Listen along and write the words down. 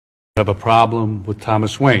Have a problem with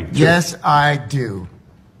Thomas Wayne, too. Yes, I do.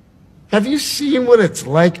 Have you seen what it's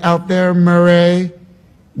like out there, Murray?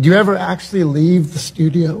 Do you ever actually leave the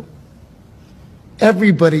studio?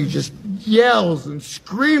 Everybody just yells and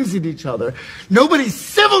screams at each other. Nobody's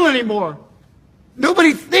civil anymore.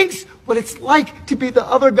 Nobody thinks what it's like to be the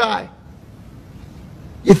other guy.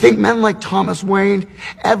 You think men like Thomas Wayne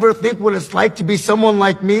ever think what it's like to be someone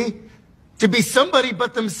like me? To be somebody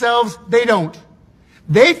but themselves? They don't.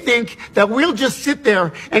 They think that we'll just sit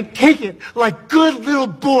there and take it like good little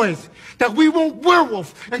boys, that we won't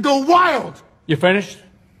werewolf and go wild. You finished?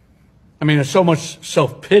 I mean, there's so much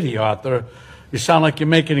self-pity, Arthur. You sound like you're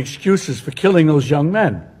making excuses for killing those young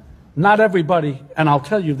men. Not everybody, and I'll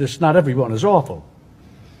tell you this, not everyone is awful.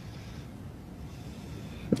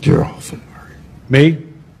 You're awful, Murray. Me?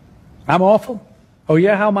 I'm awful? Oh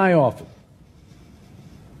yeah, how am I awful?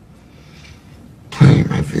 Playing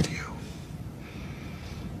my video.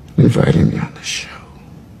 Inviting me on the show.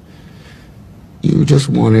 You just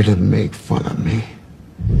wanted to make fun of me.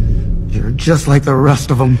 You're just like the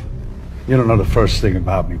rest of them. You don't know the first thing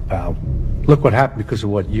about me, pal. Look what happened because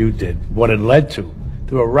of what you did, what it led to.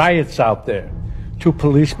 There were riots out there. 2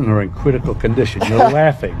 policemen are in critical condition. You're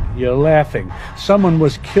laughing. You're laughing. Someone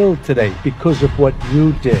was killed today because of what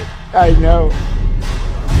you did. I know.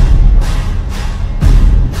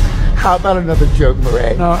 How about another joke,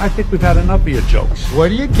 Murray? No, I think we've had enough of your jokes. What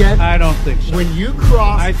do you get? I don't think so. When you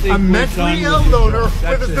cross a mentally ill loner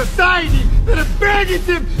with a society that abandons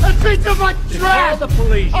him and treats him like trash. Call the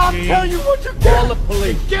police, I'll Gene. tell you what you Call get. the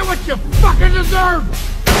police. You get what you fucking deserve.